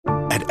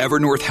At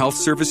Evernorth Health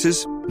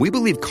Services, we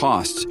believe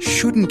costs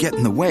shouldn't get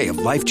in the way of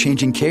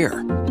life-changing care,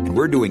 and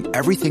we're doing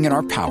everything in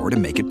our power to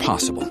make it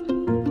possible.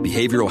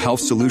 Behavioral health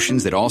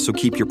solutions that also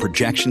keep your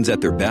projections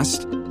at their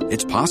best?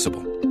 It's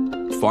possible.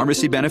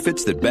 Pharmacy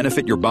benefits that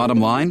benefit your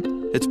bottom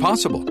line? It's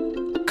possible.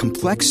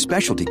 Complex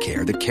specialty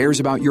care that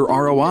cares about your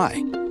ROI?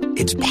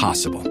 It's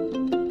possible.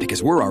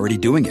 Because we're already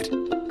doing it.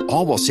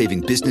 All while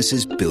saving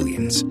businesses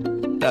billions.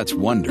 That's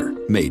Wonder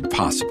made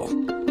possible.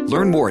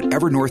 Learn more at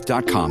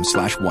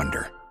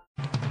evernorth.com/wonder.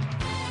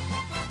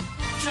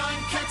 John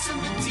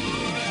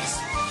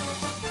Catsimatidis,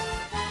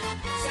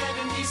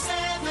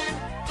 77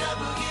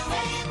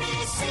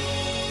 WABC.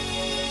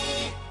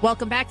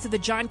 Welcome back to the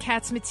John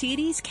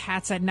Catsimatidis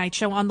Cats at Night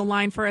show. On the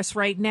line for us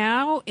right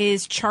now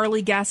is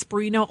Charlie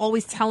Gasparino,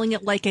 always telling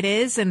it like it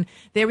is. And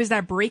there was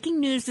that breaking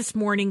news this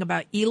morning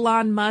about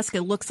Elon Musk.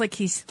 It looks like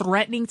he's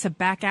threatening to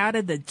back out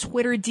of the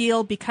Twitter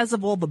deal because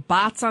of all the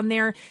bots on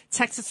there.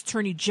 Texas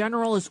Attorney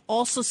General is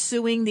also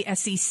suing the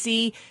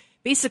SEC,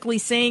 basically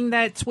saying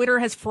that Twitter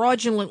has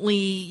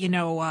fraudulently,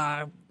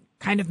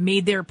 kind of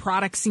made their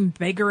product seem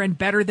bigger and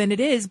better than it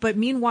is. But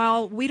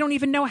meanwhile, we don't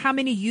even know how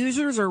many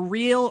users are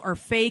real or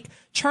fake.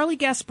 Charlie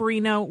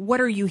Gasparino,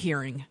 what are you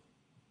hearing?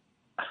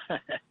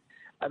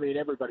 I mean,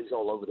 everybody's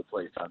all over the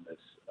place on this.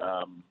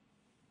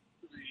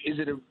 Is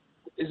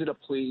it a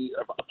plea,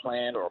 a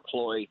plan, or a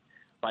ploy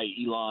by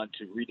Elon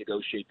to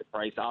renegotiate the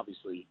price?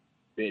 Obviously,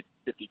 bid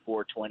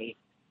 $54.20.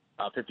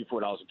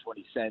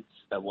 $54.20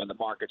 when the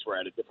markets were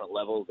at a different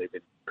level. They've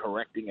been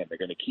correcting, and they're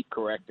going to keep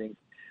correcting.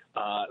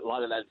 A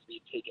lot of that is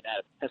being taken out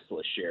of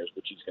Tesla shares,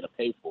 which he's going to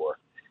pay for.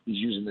 He's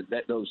using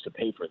those to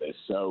pay for this.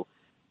 So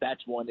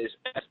that's one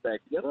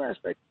aspect. The other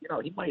aspect,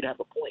 he might have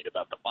a point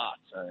about the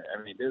bots. I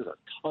mean, there's a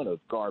ton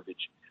of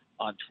garbage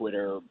on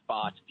Twitter,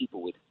 bots,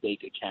 people with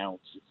fake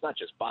accounts. It's not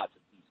just bots.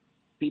 It's these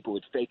people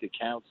with fake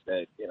accounts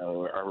that,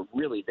 are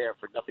really there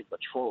for nothing but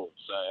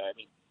trolls. I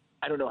mean,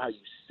 I don't know how you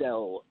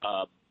sell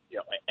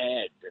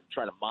ads and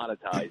try to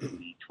monetize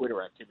the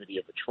Twitter activity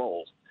of the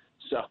trolls.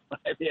 So,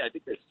 I mean, I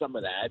think there's some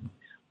of that.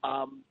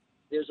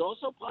 There's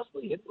also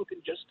possibly him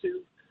looking just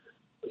to,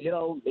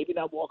 maybe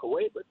not walk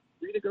away, but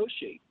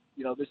renegotiate,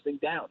 this thing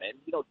down. And,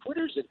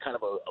 Twitter's in kind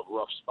of a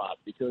rough spot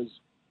because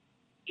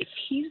if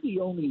he's the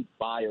only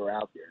buyer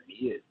out there, and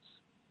he is,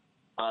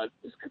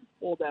 this could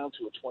fall down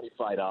to a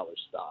 $25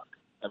 stock.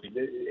 I mean,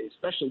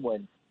 especially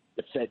when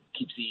the Fed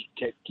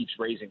keeps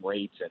raising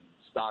rates and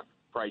stock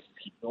prices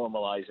keep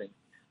normalizing.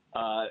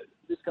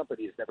 This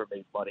company has never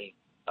made money.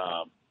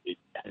 It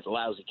has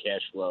lousy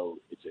cash flow.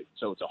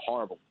 So it's a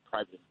horrible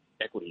private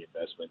equity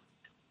investment,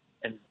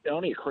 and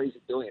only a crazy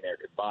billionaire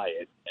could buy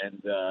it.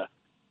 And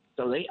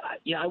so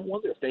I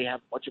wonder if they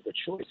have much of a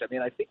choice. I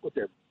mean, I think what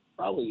their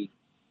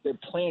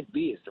plan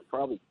B is to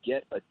probably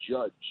get a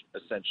judge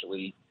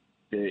essentially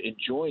to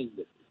enjoin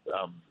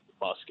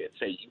Musk and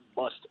say you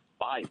must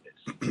buy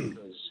this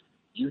because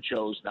you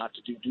chose not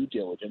to do due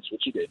diligence,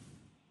 which you did.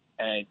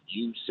 And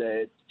you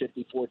said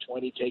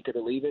 $54.20, take it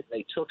or leave it.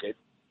 They took it,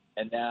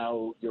 and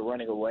now you're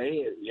running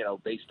away,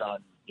 based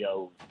on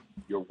your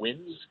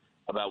wins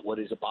about what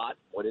is a bot,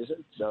 what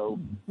isn't. So,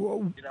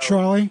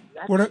 Charlie,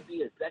 that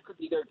could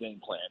be their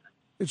game plan.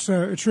 It's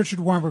Richard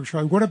Weinberg,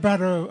 Charlie. What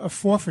about a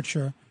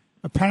forfeiture,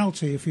 a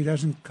penalty if he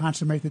doesn't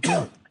consummate the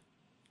deal?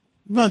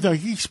 No,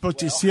 he's supposed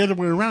to. It's the other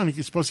way around.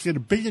 He's supposed to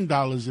get $1 billion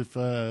if.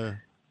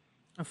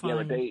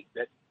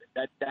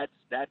 But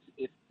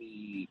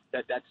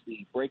that's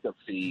the breakup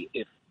fee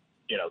if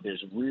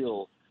there's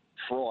real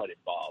fraud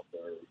involved,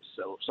 or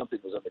so something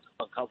was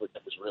uncovered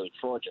that was really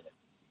fraudulent.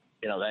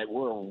 That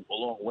we're a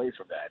long way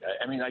from that.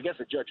 I mean, I guess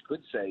a judge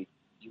could say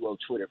you owe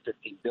Twitter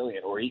 $15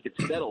 billion, or he could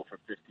settle for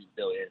 $15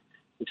 billion,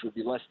 which would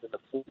be less than the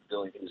 $40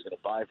 billion he was going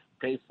to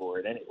pay for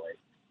it anyway.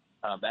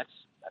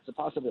 That's a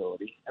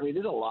possibility. I mean,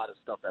 there's a lot of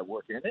stuff at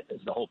work here, and then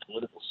there's the whole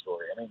political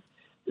story. I mean,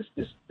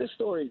 this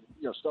story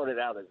started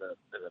out as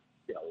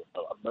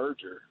a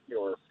merger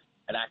or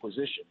an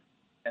acquisition,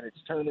 and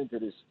it's turned into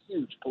this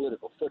huge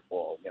political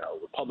football.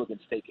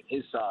 Republicans taking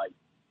his side,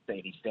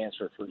 saying he stands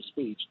for free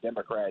speech.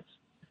 Democrats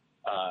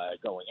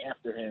going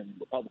after him.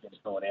 Republicans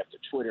going after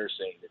Twitter,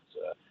 saying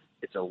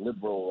it's a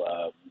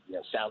liberal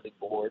sounding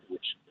board,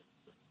 which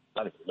is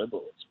not even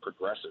liberal, it's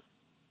progressive.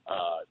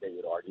 They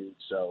would argue.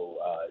 So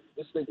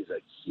this thing is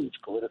a huge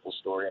political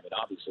story. I mean,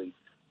 obviously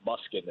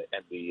Musk and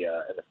the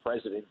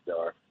president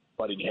are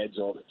butting heads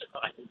all the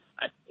time.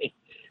 I mean,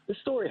 the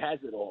story has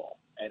it all,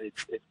 and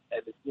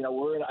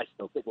I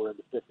still think we're in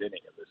the fifth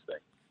inning of this thing.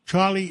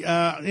 Charlie,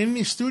 in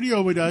the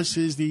studio with us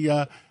is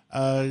the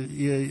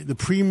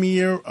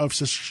premier of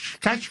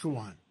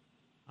Saskatchewan.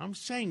 I'm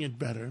saying it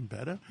better and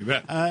better. You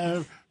bet.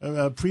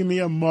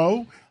 Premier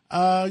Moe.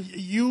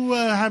 You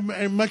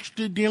have much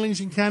dealings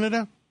in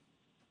Canada?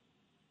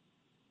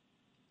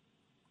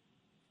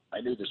 I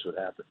knew this would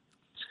happen.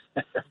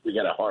 We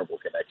got a horrible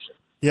connection.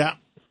 Yeah.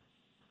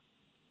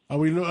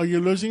 Are you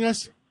losing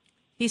us?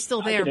 He's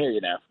still there. I can hear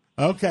you now.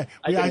 Okay.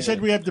 I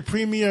said we have the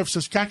premier of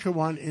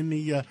Saskatchewan in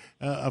the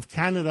of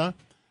Canada.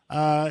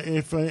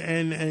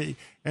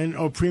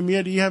 And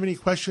Premier, do you have any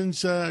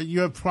questions?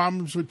 You have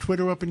problems with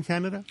Twitter up in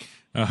Canada?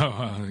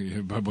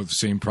 About the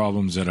same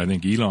problems that I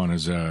think Elon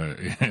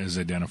has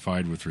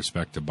identified with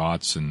respect to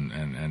bots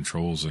and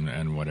trolls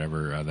and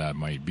whatever that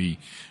might be.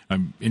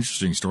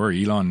 Interesting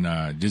story.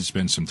 Elon did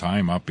spend some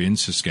time up in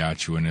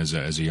Saskatchewan as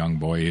a young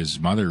boy.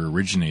 His mother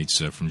originates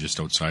from just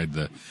outside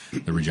the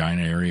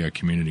Regina area, a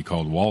community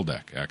called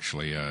Waldeck.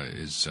 Actually,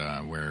 is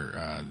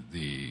where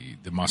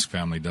the Musk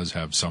family does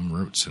have some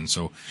roots, and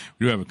so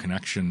we do have a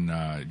connection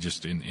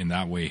just in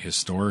that way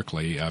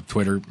historically.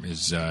 Twitter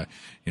is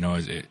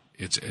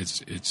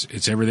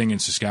It's everything in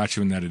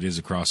Saskatchewan that it is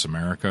across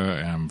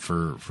America,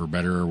 for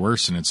better or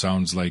worse. And it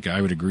sounds like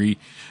I would agree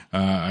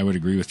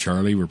with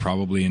Charlie. We're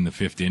probably in the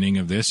fifth inning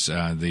of this.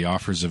 The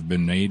offers have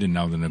been made, and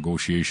now the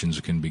negotiations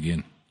can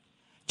begin.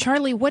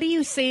 Charlie, what do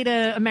you say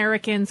to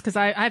Americans? Because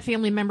I have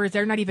family members,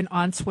 they're not even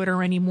on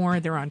Twitter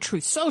anymore. They're on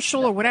Truth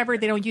Social or whatever.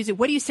 They don't use it.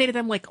 What do you say to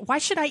them? Like, why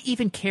should I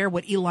even care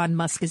what Elon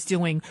Musk is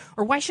doing?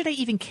 Or why should I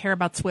even care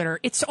about Twitter?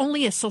 It's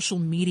only a social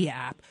media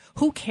app.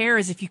 Who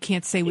cares if you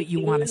can't say what you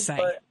want to say?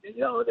 But,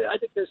 I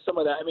think there's some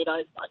of that. I mean,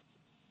 I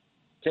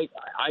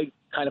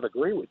kind of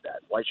agree with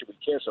that. Why should we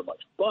care so much?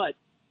 But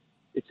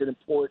it's an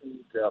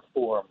important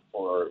forum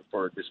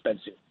for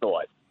dispensing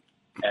thought.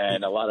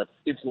 And a lot of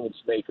influence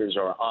makers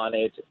are on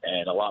it,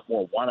 and a lot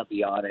more want to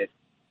be on it.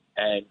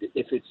 And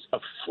if it's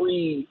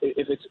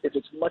if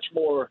it's much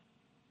more,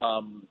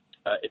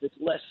 if it's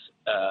less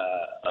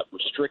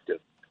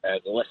restrictive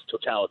and less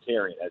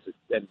totalitarian,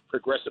 and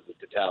progressively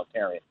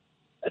totalitarian,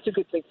 that's a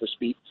good thing for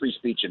free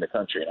speech in the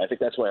country. And I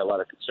think that's why a lot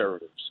of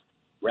conservatives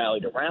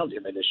rallied around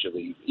him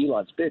initially,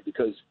 Elon's bid,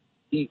 because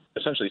he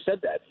essentially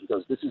said that. He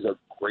goes, "This is a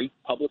great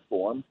public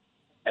forum,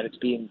 and it's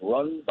being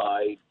run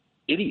by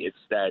idiots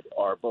that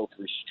are both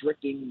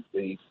restricting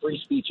the free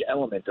speech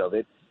element of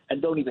it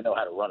and don't even know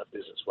how to run a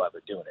business while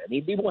they're doing it." I mean,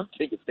 it'd be one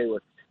thing if they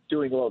were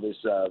doing all this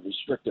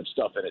restrictive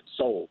stuff and it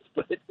sold,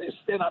 but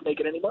they're not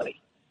making any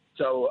money.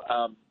 So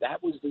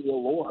that was the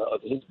allure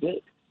of his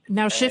bid.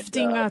 Now,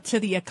 shifting to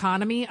the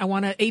economy, I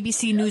want to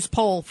ABC News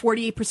poll.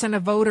 48%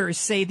 of voters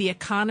say the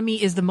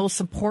economy is the most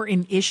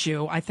important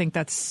issue. I think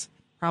that's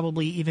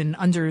probably even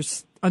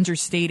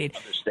understated.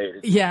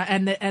 Yeah,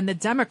 and the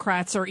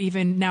Democrats are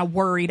even now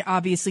worried,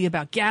 obviously,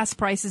 about gas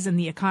prices and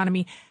the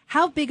economy.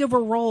 How big of a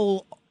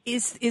role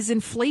is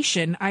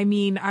inflation? I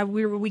mean,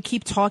 we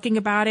keep talking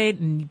about it,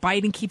 and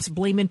Biden keeps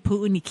blaming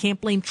Putin. He can't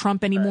blame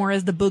Trump anymore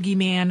as the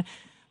boogeyman.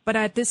 But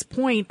at this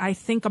point, I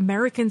think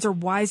Americans are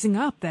wising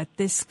up that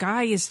this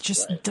guy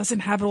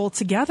doesn't have it all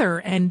together,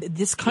 and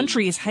this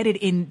country is headed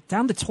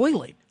down the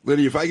toilet.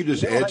 Liddy, if I could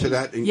just add to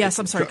that. Yes,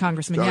 I'm sorry,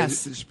 Congressman. Charlie,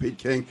 yes. This is Pete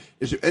King.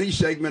 Is there any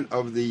segment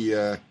of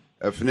the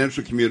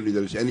financial community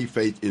that has any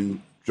faith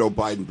in Joe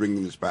Biden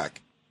bringing this back,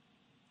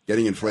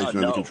 getting inflation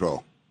under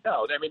control?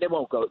 No, I mean, they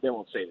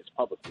won't say this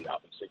publicly,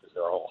 obviously, because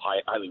they're all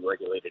highly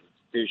regulated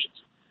institutions.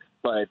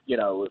 But,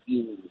 if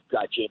you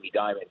got Jamie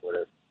Dimon with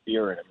a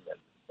beer in him, then,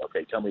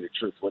 okay, tell me the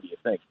truth. What do you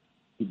think?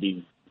 He'd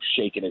be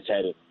shaking his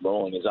head and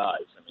rolling his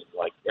eyes. I mean,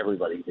 like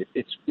everybody,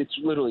 it's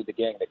literally the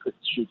gang that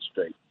couldn't shoot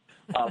straight.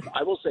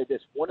 I will say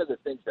this: one of the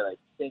things that I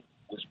think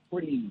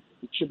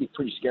should be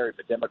pretty scary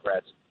for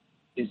Democrats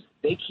is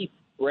they keep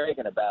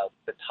bragging about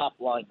the top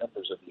line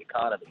numbers of the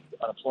economy,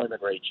 the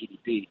unemployment rate,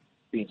 GDP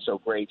being so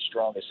great,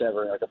 strong as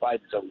ever. Like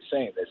Biden's always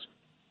saying this,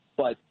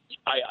 but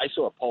I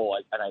saw a poll,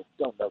 and I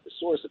don't know the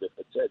source of it,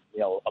 but said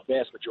a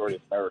vast majority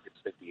of Americans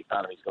think the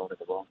economy is going in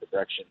the wrong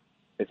direction.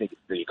 They think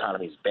the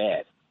economy is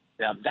bad.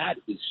 Now that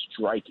is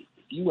striking.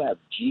 If you have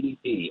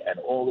GDP and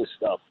all this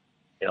stuff,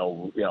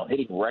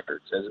 hitting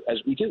records as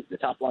we do, the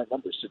top line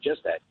numbers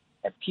suggest that,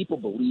 and people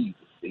believe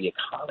the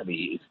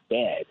economy is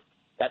bad.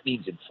 That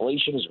means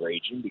inflation is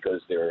raging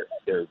because their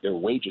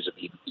wages are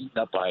being eaten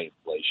up by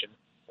inflation.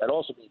 That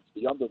also means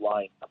the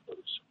underlying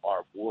numbers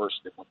are worse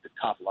than what the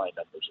top line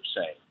numbers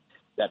are saying.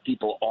 That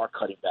people are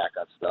cutting back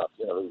on stuff.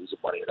 They're losing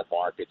money in the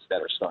markets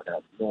that are starting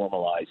to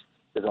normalize.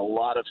 There's a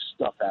lot of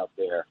stuff out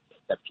there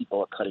that people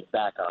are cutting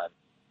back on,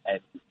 and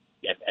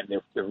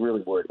they're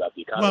really worried about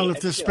the economy. Well,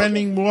 if they're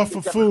spending more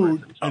for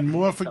food and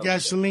more for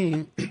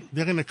gasoline,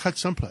 they're going to cut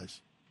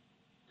someplace.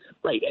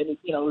 Right, and if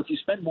you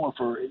spend more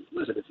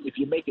if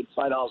you're making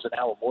 $5 an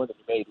hour more than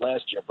you made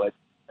last year, but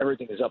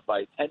everything is up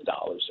by $10,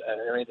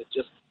 I mean,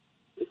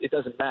 it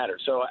doesn't matter.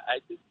 So I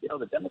think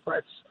the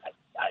Democrats.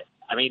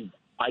 I mean,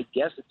 I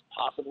guess it's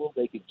possible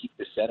they could keep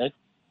the Senate.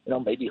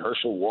 Maybe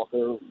Herschel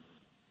Walker,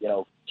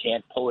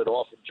 can't pull it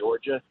off in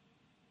Georgia.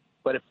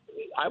 But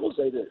I will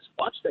say this: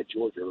 watch that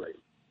Georgia race.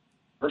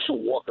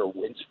 Herschel Walker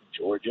wins from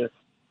Georgia,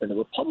 and the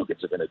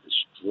Republicans are going to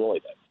destroy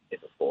them in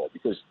the fall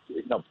because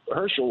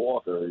Herschel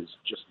Walker is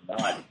just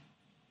not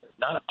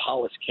a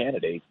polished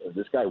candidate.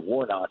 This guy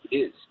Warnock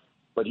is,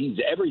 but he's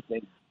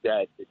everything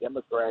that the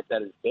Democrat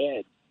that is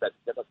bad that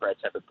the Democrats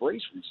have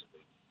embraced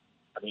recently.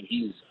 I mean,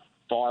 he's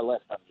far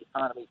left on the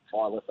economy,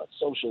 far left on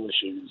social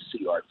issues,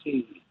 CRT.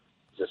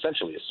 He's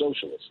essentially a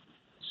socialist.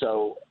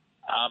 So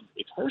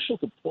if Herschel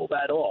could pull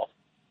that off,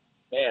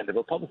 man, the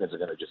Republicans are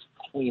going to just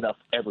clean up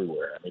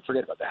everywhere. I mean,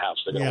 forget about the House.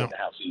 They're going to win the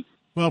House easy.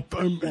 Well,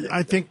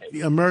 I think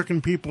the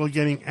American people are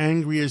getting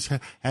angry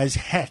as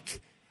heck.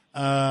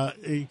 Before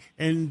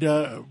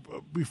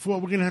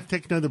we're going to have to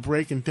take another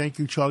break, and thank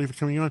you, Charlie, for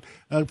coming on.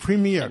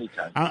 Premier,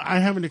 I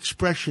have an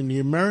expression. The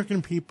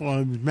American people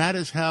are mad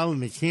as hell,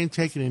 and they can't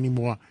take it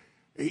anymore.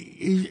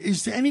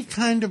 Is there any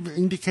kind of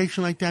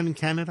indication like that in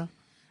Canada?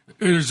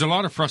 There's a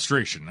lot of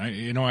frustration.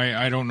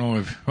 I don't know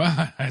if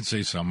I'd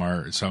say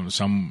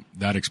some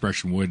that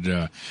expression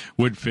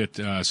would fit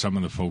some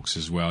of the folks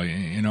as well.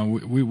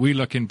 We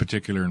look in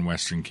particular in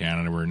Western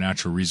Canada. We're a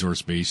natural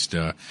resource based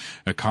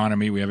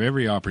economy. We have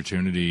every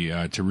opportunity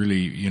to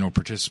really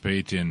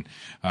participate in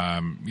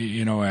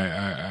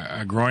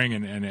a growing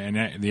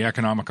and the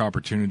economic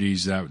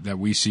opportunities that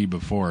we see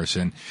before us.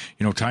 And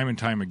time and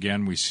time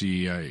again we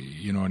see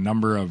a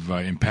number of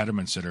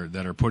impediments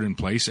that are put in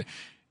place.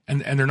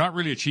 And they're not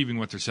really achieving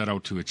what they're set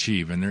out to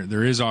achieve. And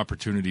there is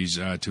opportunities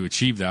to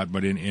achieve that,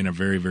 but in a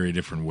very, very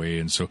different way.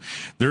 And so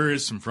there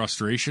is some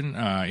frustration.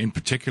 In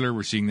particular,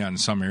 we're seeing that in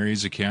some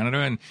areas of Canada.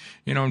 And,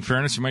 in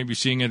fairness, you might be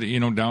seeing it,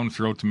 down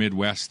throughout the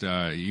Midwest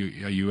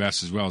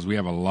U.S. as well, as we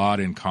have a lot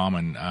in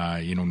common,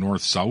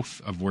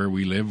 north-south of where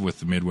we live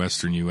with the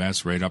Midwestern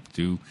U.S. right up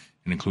to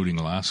and including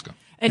Alaska.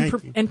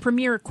 And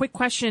Premier, quick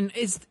question,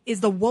 is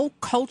the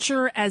woke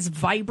culture as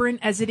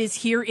vibrant as it is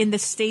here in the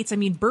States? I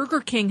mean,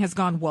 Burger King has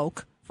gone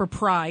woke for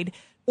Pride.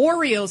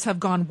 Oreos have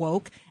gone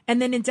woke.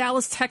 And then in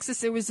Dallas,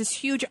 Texas, there was this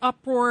huge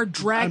uproar,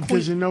 drag queen.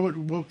 Does you know what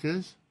woke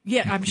is?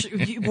 Yeah, I'm sure.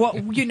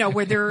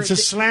 Where they're... It's a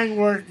slang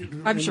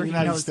word. I'm sure he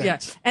knows. Yeah.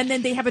 And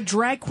then they have a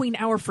drag queen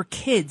hour for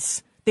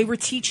kids. They were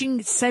teaching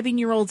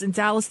 7-year-olds in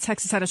Dallas,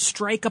 Texas how to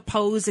strike a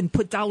pose and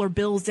put dollar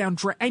bills down.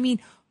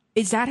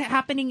 Is that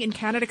happening in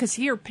Canada? Because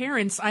here,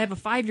 parents, I have a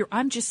 5-year.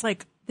 I'm just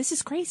like, this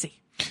is crazy.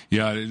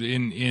 Yeah,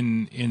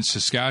 in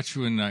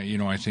Saskatchewan,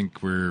 I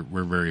think we're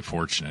very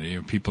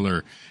fortunate. People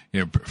are,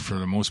 for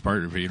the most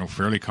part,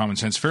 fairly common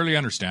sense, fairly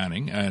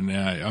understanding, and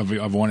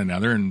of one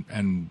another,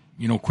 and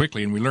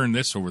quickly. And we learned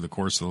this over the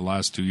course of the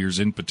last 2 years,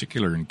 in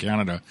particular in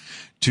Canada,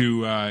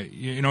 to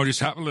just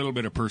have a little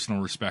bit of personal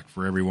respect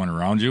for everyone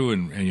around you,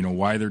 and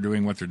why they're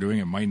doing what they're doing.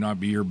 It might not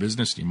be your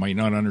business, you might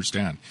not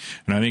understand,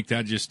 and I think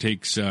that just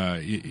takes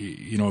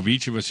if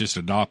each of us just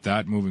adopt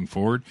that moving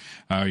forward,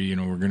 we're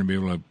going to be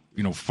able to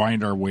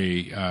find our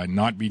way,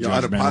 not be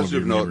judgmental. On a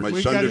positive note, my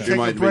son just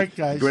reminded me,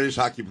 guys. Greatest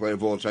hockey player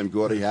of all time,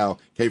 Gordie Howe,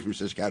 came from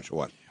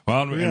Saskatchewan.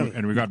 Well,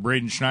 and we got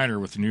Braden Schneider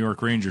with the New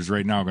York Rangers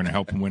right now, going to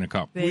help him win a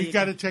cup. We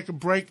got to take a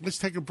break. Let's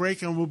take a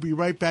break, and we'll be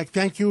right back.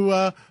 Thank you,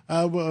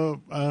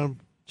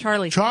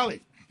 Charlie.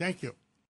 Charlie, thank you.